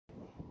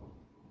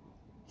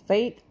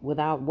Faith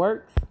without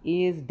works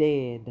is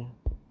dead.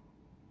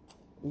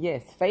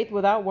 Yes, faith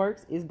without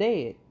works is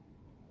dead.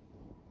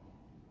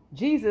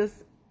 Jesus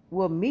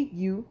will meet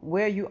you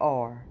where you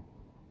are.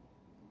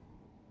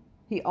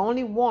 He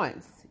only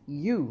wants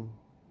you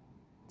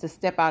to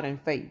step out in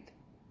faith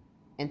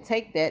and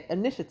take that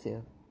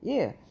initiative.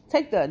 Yeah,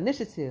 take the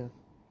initiative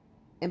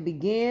and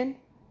begin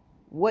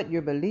what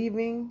you're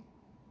believing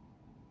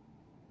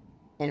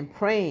and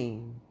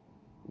praying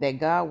that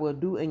God will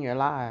do in your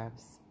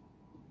lives.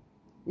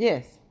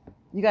 Yes,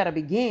 you got to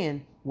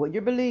begin what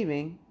you're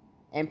believing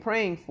and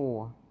praying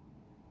for.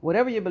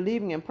 Whatever you're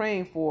believing and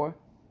praying for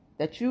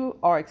that you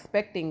are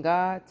expecting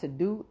God to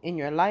do in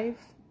your life,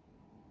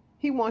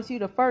 He wants you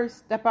to first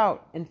step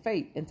out in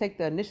faith and take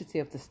the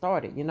initiative to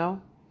start it,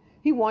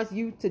 He wants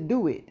you to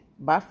do it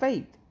by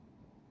faith.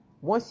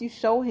 Once you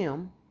show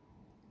Him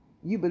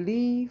you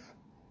believe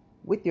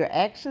with your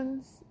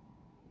actions,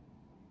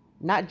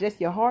 not just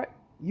your heart,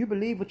 you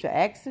believe with your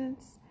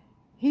actions,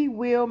 He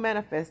will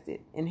manifest it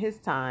in His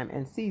time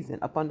and season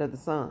up under the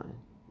sun.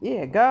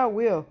 Yeah, God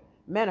will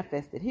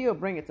manifest it. He'll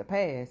bring it to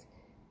pass.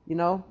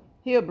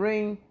 He'll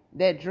bring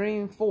that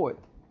dream forth.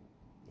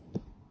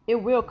 It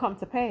will come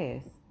to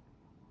pass.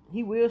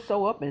 He will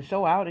show up and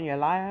show out in your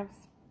lives.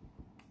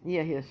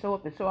 Yeah, He'll show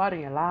up and show out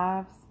in your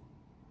lives.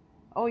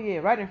 Oh yeah,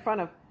 right in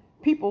front of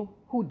people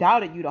who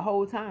doubted you the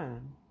whole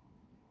time.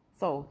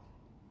 So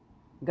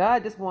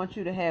God just wants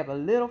you to have a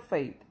little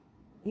faith.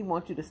 He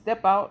wants you to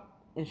step out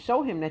and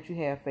show Him that you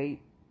have faith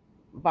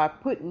by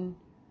putting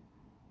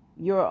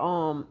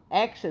your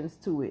actions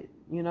to it,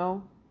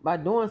 by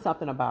doing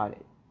something about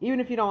it. Even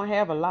if you don't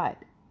have a lot,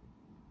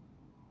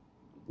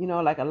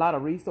 like a lot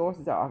of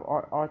resources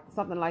or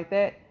something like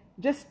that,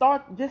 just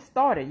start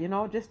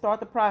it, just start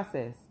the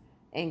process,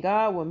 and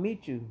God will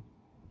meet you.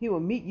 He will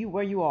meet you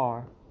where you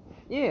are.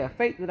 Yeah,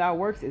 faith without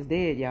works is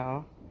dead,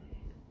 y'all.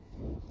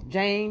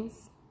 James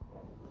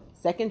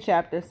 2nd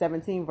chapter,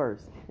 17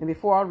 verse. And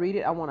before I read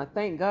it, I want to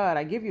thank God.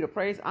 I give you the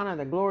praise, honor, and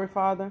the glory,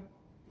 Father,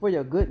 for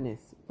your goodness.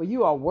 For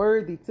you are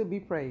worthy to be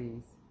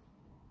praised.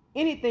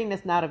 Anything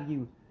that's not of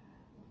you,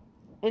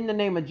 in the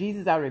name of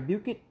Jesus, I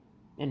rebuke it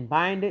and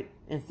bind it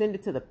and send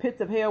it to the pits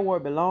of hell where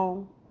it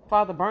belongs.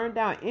 Father, burn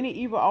down any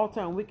evil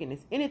altar and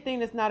wickedness, anything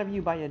that's not of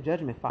you by your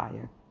judgment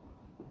fire.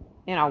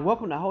 And I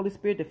welcome the Holy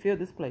Spirit to fill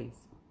this place.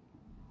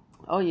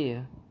 Oh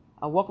yeah,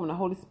 I welcome the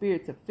Holy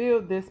Spirit to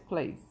fill this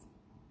place.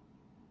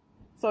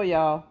 So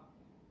y'all,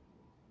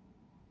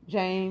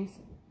 James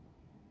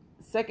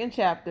 2nd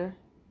chapter,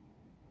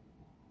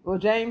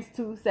 James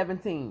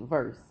 2:17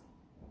 verse.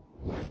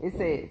 It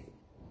says,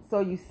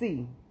 so you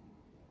see,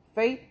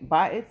 faith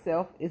by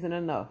itself isn't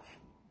enough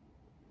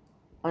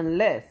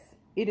unless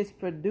it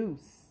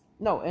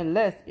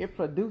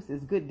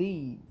produces good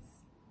deeds.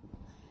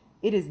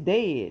 It is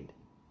dead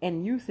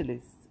and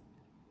useless.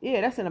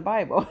 Yeah, that's in the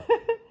Bible.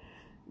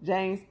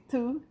 James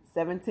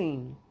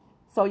 2:17.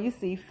 So you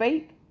see,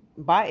 faith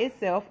by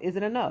itself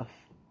isn't enough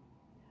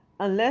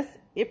unless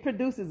it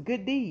produces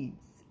good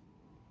deeds.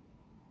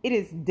 It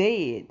is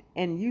dead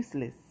and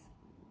useless.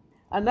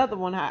 Another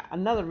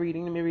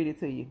reading, let me read it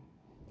to you.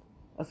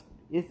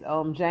 It's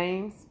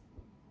James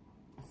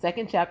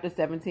 2nd chapter,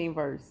 17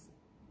 verse.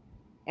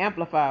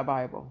 Amplified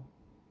Bible.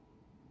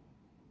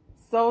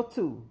 So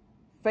too,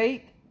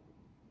 faith,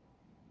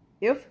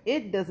 if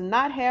it does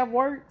not have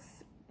works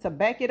to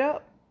back it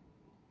up,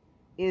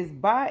 is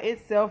by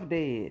itself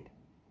dead,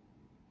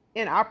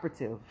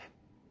 inoperative,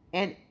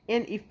 and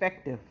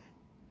ineffective.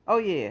 Oh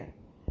yeah,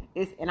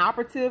 it's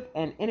inoperative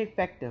and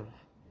ineffective.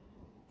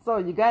 So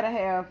you got to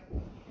have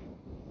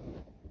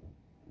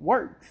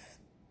works.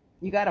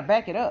 You got to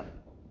back it up.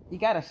 You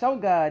got to show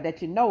God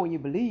that you know and you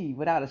believe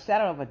without a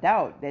shadow of a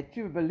doubt that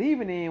you're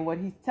believing in what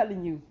He's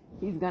telling you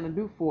He's going to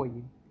do for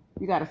you.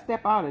 You got to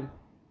step out and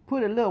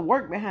put a little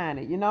work behind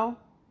it,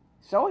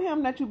 Show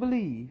Him that you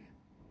believe.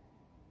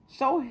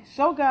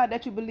 Show God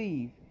that you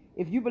believe.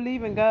 If you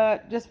believe in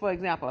God, just for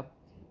example,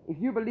 if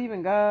you believe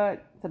in God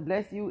to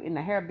bless you in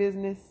the hair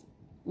business,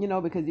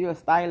 because you're a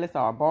stylist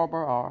or a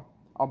barber or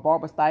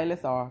barber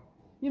stylist or,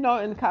 in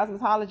the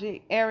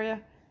cosmetology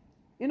area,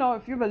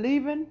 if you're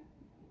believing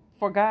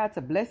for God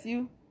to bless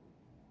you,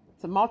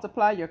 to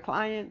multiply your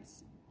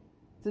clients,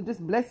 to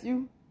just bless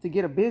you, to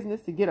get a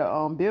business, to get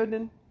a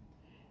building,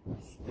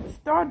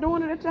 start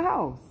doing it at your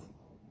house.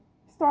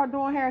 Start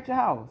doing hair at your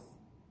house.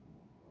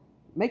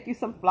 Make you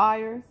some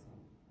flyers,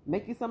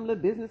 make you some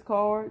little business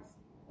cards,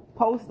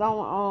 post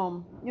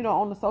on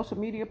on the social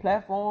media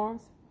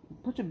platforms,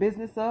 put your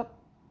business up,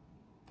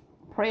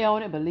 pray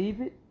on it,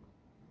 believe it.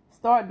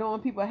 Start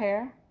doing people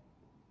hair,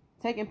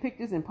 taking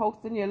pictures and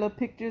posting your little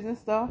pictures and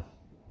stuff,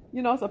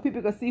 so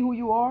people can see who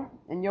you are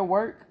and your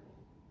work.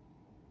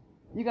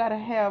 You got to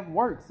have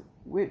works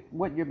with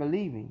what you're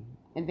believing,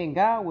 and then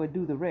God will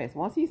do the rest.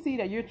 Once He see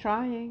that you're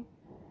trying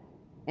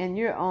and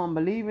you're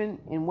believing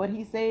in what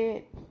He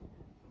said,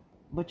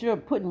 but you're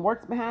putting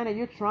works behind it,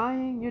 you're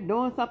trying, you're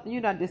doing something,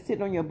 you're not just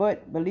sitting on your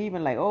butt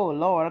believing like, oh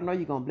Lord, I know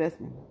you're going to bless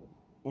me,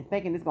 and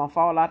thinking it's going to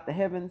fall out the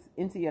heavens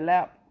into your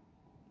lap.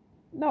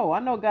 No, I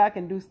know God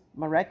can do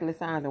miraculous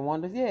signs and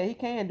wonders. Yeah, he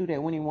can do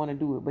that when he want to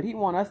do it. But he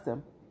want us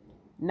to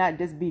not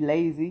just be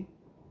lazy.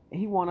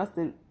 He want us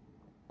to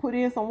put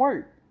in some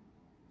work.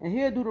 And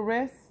he'll do the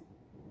rest.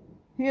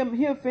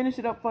 He'll finish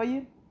it up for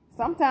you.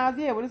 Sometimes,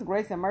 yeah, with his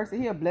grace and mercy,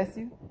 he'll bless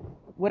you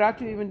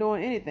without you even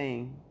doing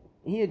anything.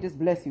 He'll just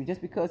bless you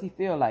just because he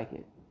feel like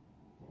it.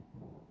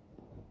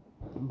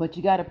 But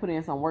you got to put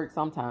in some work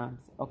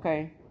sometimes,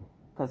 okay?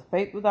 Because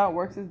faith without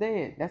works is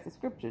dead. That's the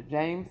scripture.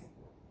 James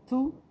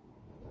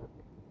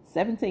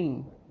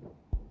 2:17.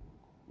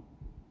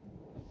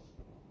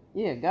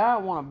 Yeah,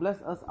 God want to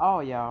bless us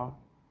all, y'all.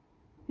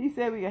 He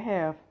said we can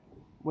have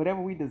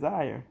whatever we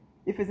desire.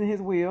 If it's in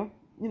his will.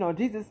 You know,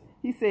 Jesus,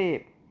 he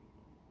said,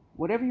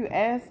 whatever you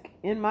ask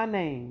in my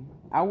name,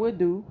 I will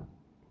do,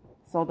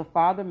 so the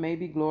Father may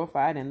be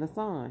glorified in the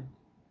Son.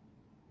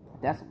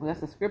 That's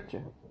the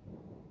scripture.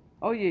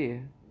 Oh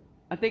yeah.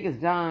 I think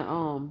it's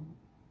John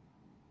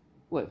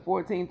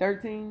 14,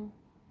 13?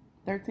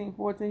 13,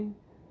 14?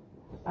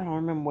 I don't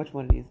remember which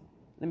one it is.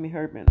 Let me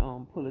hurry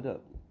and pull it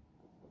up.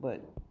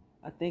 But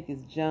I think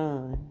it's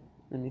John.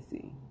 Let me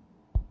see.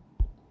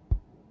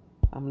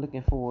 I'm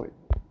looking for it.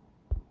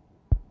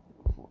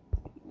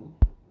 14.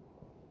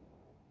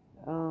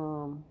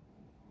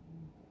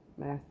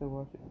 Master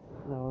worship.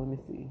 No, let me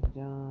see.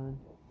 John.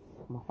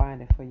 I'm gonna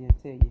find it for you and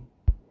tell you.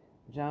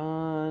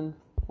 John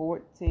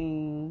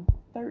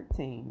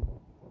 14:13.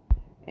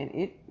 And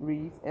it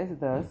reads as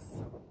thus.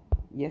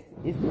 Yes,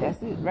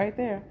 that's it right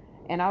there.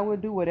 And I will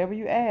do whatever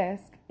you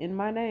ask in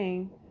my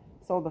name,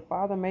 so the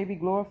Father may be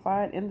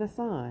glorified in the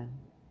Son.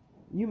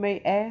 You may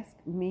ask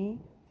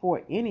me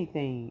for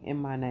anything in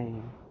my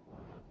name,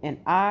 and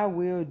I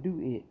will do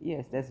it.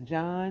 Yes, that's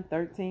John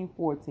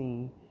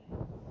 13:14.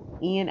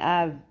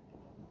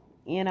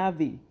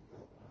 NIV.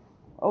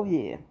 Oh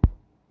yeah.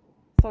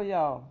 So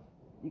y'all,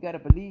 you gotta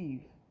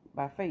believe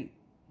by faith,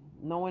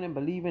 knowing and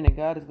believing that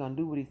God is gonna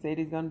do what he said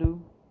he's gonna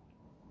do.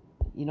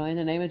 You know, in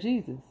the name of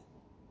Jesus.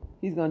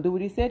 He's going to do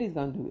what he said he's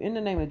going to do. In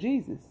the name of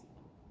Jesus.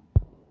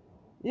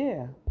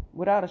 Yeah.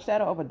 Without a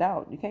shadow of a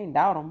doubt. You can't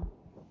doubt him.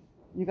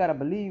 You got to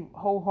believe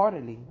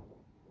wholeheartedly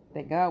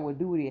that God will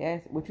do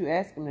what you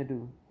ask him to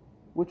do.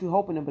 What you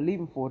hoping and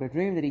believing for. The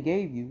dream that he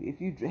gave you. If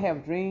you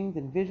have dreams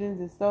and visions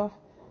and stuff,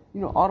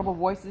 you know, audible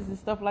voices and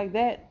stuff like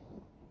that,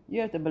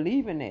 you have to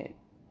believe in that.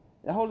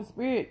 The Holy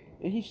Spirit,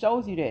 he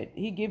shows you that.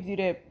 He gives you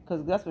that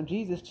because that's what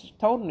Jesus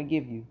told him to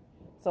give you.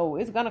 So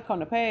it's going to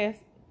come to pass.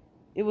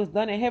 It was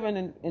done in heaven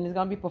and it's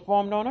going to be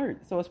performed on earth.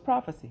 So it's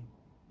prophecy.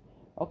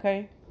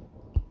 Okay?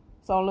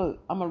 So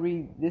look, I'm going to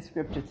read this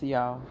scripture to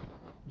y'all.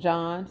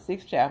 John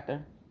 6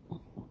 chapter,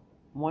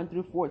 1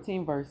 through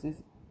 14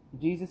 verses.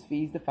 Jesus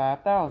feeds the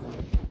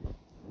 5,000.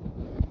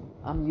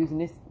 I'm using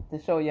this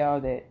to show y'all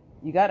that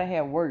you got to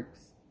have works.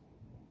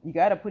 You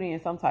got to put in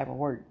some type of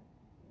work.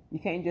 You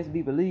can't just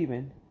be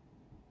believing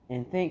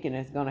and thinking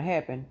it's going to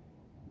happen.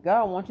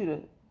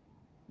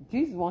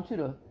 Jesus wants you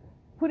to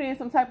put in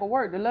some type of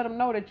work to let him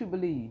know that you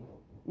believe.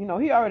 You know,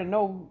 he already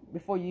know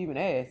before you even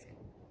ask.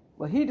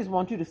 But he just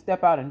wants you to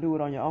step out and do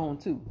it on your own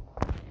too.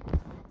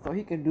 So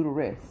he can do the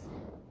rest.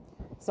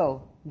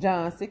 So,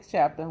 John 6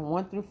 chapter,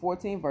 1 through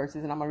 14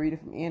 verses, and I'm going to read it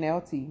from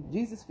NLT.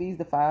 Jesus feeds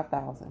the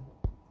 5,000.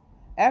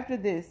 After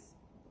this,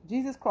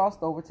 Jesus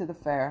crossed over to the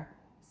far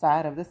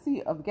side of the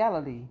Sea of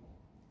Galilee,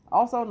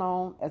 also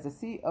known as the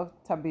Sea of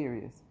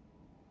Tiberias.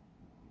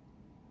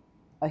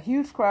 A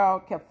huge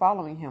crowd kept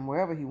following him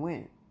wherever he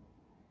went,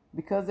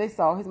 because they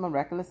saw his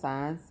miraculous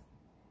signs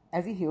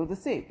as he healed the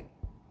sick.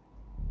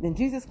 Then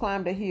Jesus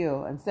climbed a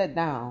hill and sat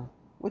down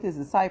with his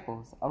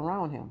disciples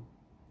around him.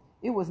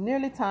 It was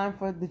nearly time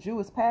for the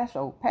Jewish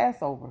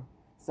Passover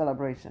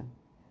celebration.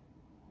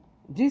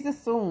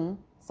 Jesus soon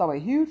saw a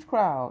huge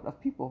crowd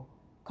of people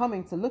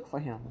coming to look for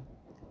him.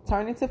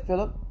 Turning to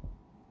Philip,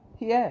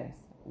 he asked,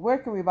 "Where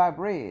can we buy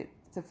bread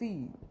to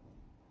feed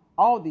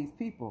all these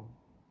people?"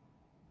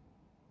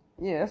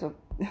 Yeah,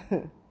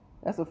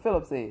 that's what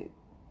Philip said.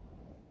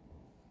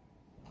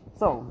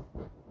 So,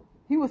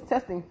 he was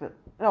testing Philip.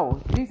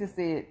 No, Jesus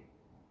said,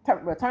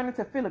 turning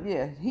to Philip,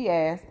 he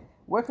asked,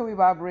 "Where can we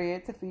buy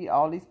bread to feed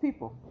all these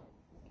people?"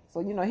 So,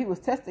 you know, he was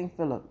testing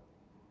Philip.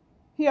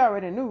 He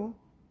already knew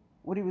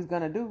what he was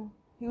going to do.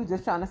 He was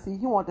just trying to see,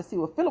 he wanted to see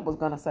what Philip was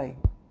going to say.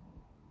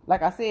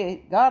 Like I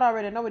said, God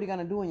already know what he's going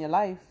to do in your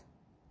life.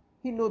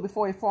 He knew it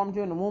before he formed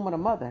you in the womb of the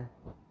mother.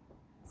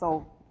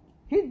 So,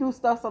 he do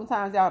stuff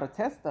sometimes, y'all, to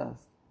test us.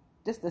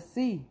 Just to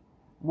see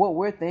what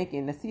we're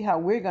thinking, to see how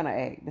we're going to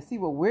act, to see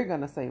what we're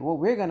going to say, what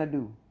we're going to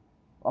do.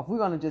 Or if we're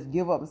going to just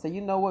give up and say, you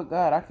know what,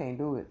 God, I can't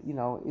do it. You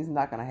know, it's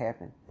not going to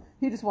happen.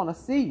 He just want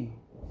to see.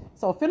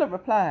 So Philip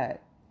replied,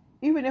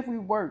 "Even if we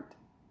worked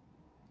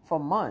for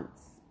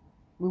months,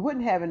 we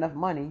wouldn't have enough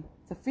money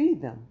to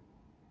feed them."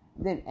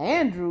 Then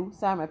Andrew,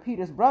 Simon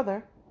Peter's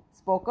brother,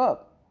 spoke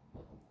up.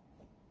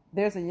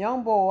 "There's a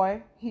young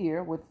boy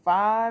here with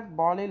 5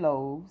 barley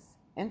loaves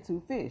and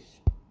 2 fish.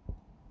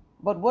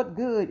 But what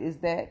good is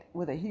that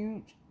with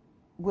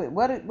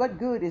what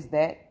good is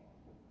that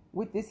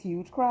with this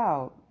huge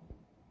crowd?"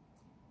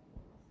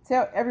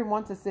 "Tell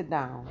everyone to sit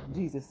down,"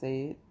 Jesus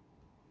said.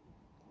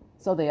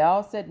 So they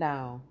all sat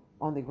down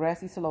on the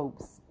grassy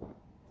slopes.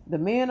 The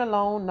men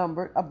alone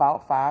numbered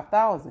about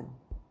 5,000.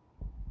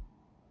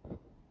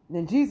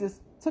 Then Jesus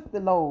took the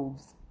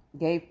loaves,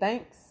 gave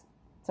thanks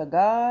to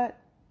God,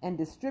 and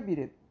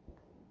distributed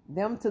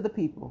them to the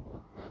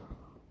people.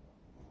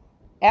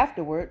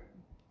 Afterward,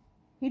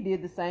 he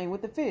did the same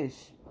with the fish,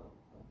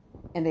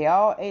 and they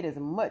all ate as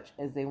much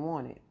as they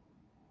wanted.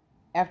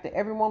 After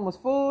everyone was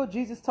full,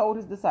 Jesus told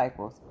his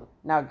disciples,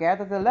 "Now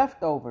gather the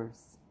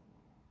leftovers,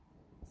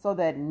 so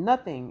that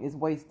nothing is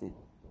wasted."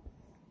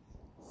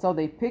 So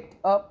they picked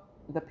up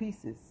the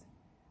pieces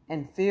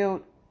and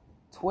filled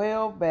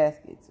 12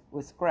 baskets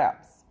with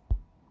scraps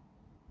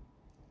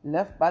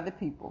left by the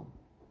people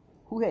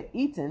who had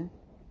eaten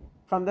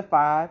from the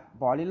 5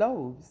 barley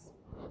loaves.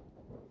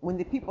 When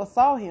the people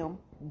saw him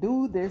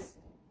do this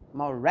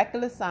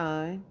miraculous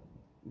sign,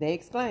 they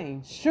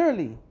exclaimed,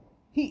 "Surely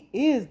he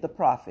is the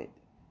prophet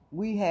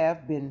we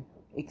have been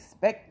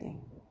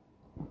expecting."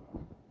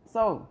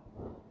 So,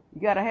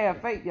 you got to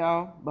have faith,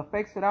 y'all. But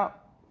faith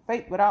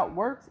without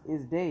works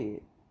is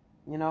dead.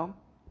 You know,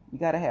 you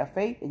got to have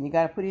faith and you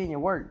got to put in your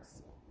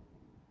works.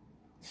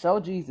 Show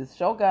Jesus,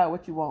 show God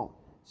what you want.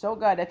 Show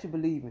God that you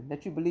believe in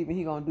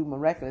He's going to do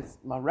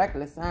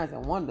miraculous signs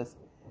and wonders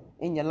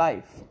in your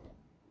life.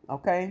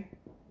 Okay?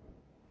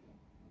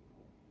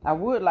 I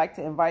would like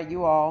to invite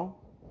you all.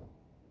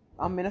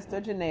 I'm Minister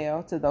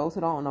Janelle. To those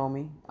who don't know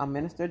me, I'm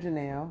Minister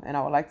Janelle, and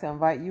I would like to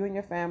invite you and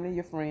your family,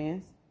 your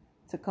friends,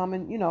 to come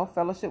and,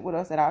 fellowship with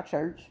us at our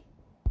church.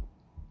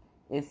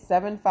 It's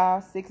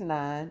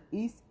 7569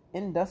 East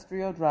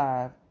Industrial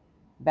Drive,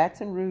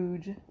 Baton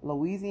Rouge,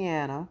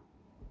 Louisiana.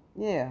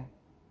 Yeah,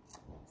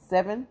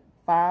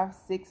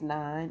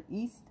 7569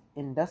 East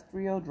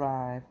Industrial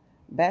Drive,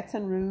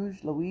 Baton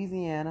Rouge,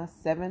 Louisiana,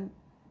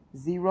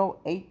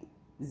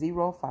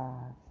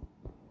 70805.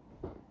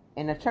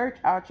 And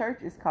our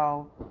church is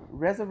called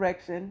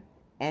Resurrection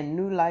and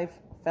New Life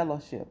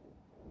Fellowship.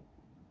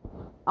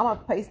 I'm gonna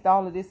paste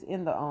all of this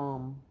in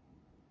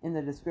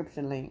the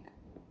description link,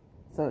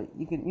 so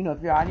you can,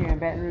 if you're out here in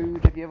Baton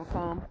Rouge, if you ever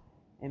come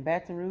in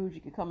Baton Rouge,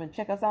 you can come and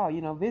check us out.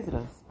 Visit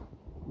us.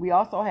 We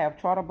also have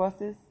charter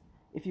buses.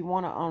 If you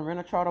want to rent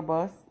a charter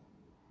bus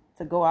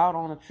to go out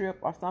on a trip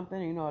or something,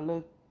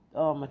 a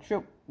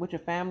trip with your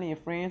family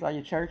and friends or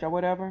your church or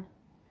whatever.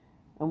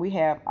 And we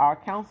have our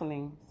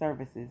counseling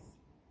services,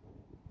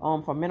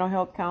 for mental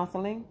health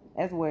counseling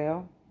as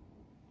well.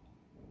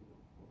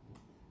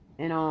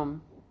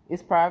 And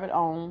it's private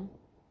owned.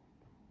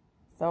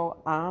 So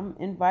I'm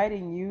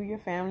inviting you, your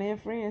family and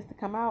friends to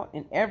come out.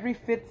 And every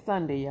 5th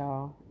Sunday,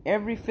 y'all,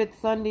 every 5th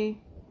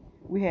Sunday,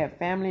 we have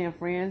Family and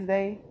Friends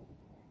Day.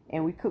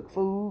 And we cook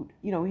food.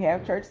 We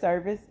have church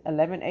service,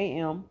 11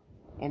 a.m.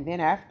 And then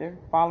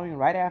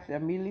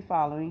immediately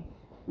following,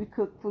 we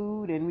cook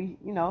food and we,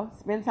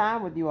 spend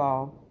time with you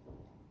all.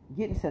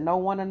 Getting to know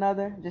one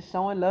another, just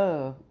showing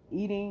love,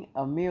 eating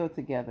a meal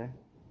together.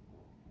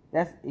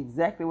 That's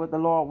exactly what the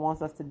Lord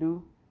wants us to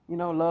do.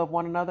 Love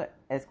one another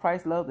as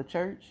Christ loved the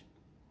church.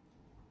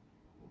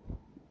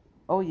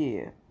 Oh,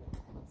 yeah.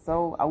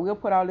 So I will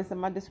put all this in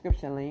my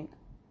description link.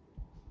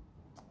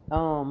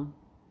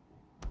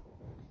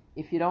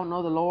 If you don't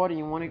know the Lord and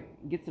you want to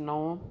get to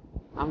know him,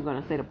 I'm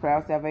going to say the prayer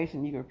of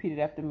salvation. You can repeat it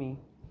after me.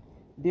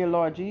 Dear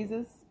Lord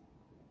Jesus,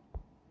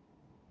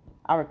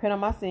 I repent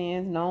of my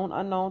sins, known,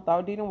 unknown,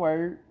 thought, deed, and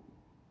word.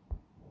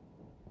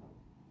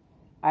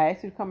 I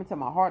ask you to come into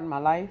my heart and my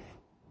life.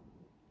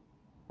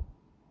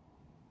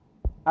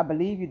 I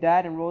believe you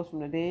died and rose from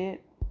the dead.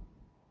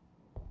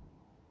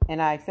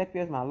 And I accept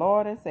you as my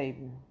Lord and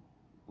Savior.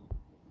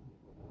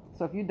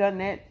 So if you've done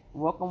that,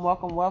 welcome,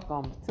 welcome,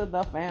 welcome to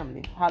the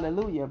family.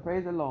 Hallelujah.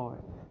 Praise the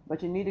Lord.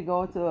 But you need to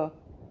go to a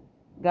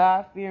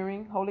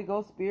God-fearing, Holy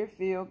Ghost,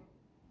 Spirit-filled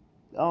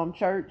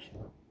church.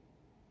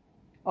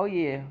 Oh,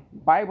 yeah.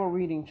 Bible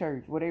reading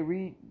church, where they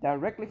read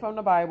directly from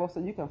the Bible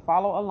so you can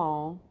follow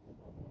along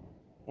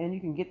and you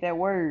can get that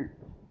word.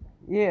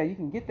 Yeah, you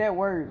can get that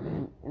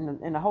word.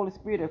 And the Holy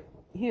Spirit,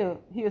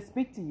 he'll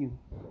speak to you.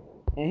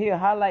 And he'll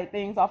highlight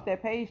things off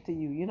that page to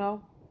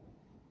you,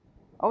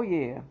 Oh,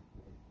 yeah.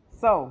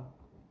 So,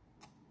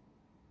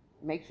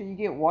 make sure you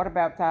get water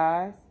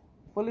baptized,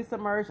 fully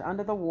submerged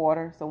under the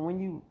water. So when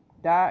you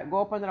die,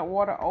 go up under the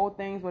water, old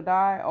things will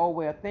die. Old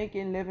way of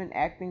thinking, living,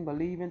 acting,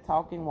 believing,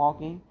 talking,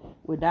 walking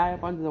will die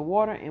up under the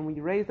water. And when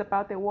you raise up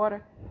out that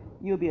water,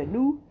 you'll be a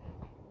new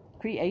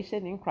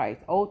creation in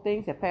Christ. Old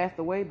things have passed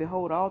away.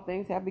 Behold, all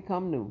things have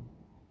become new.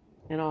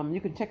 And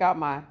you can check out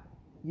my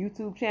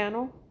YouTube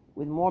channel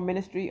with more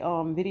ministry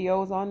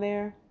videos on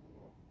there.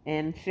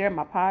 And share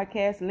my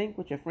podcast link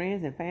with your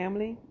friends and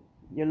family,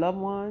 your loved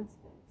ones,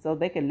 so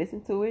they can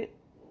listen to it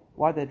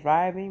while they're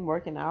driving,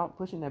 working out,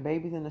 pushing their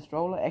babies in the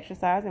stroller,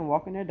 exercising,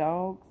 walking their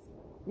dogs.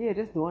 Yeah,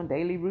 just doing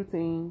daily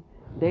routine,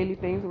 daily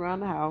things around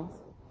the house.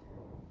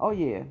 Oh,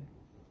 yeah.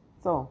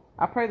 So,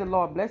 I pray the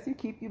Lord bless you,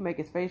 keep you, make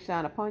his face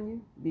shine upon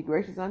you, be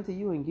gracious unto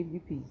you, and give you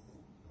peace.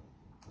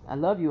 I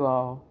love you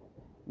all.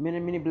 Many,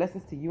 many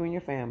blessings to you and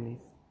your families.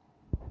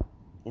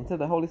 Until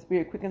the Holy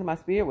Spirit quickens my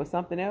spirit with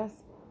something else.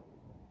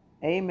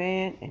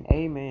 Amen and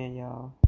amen, y'all.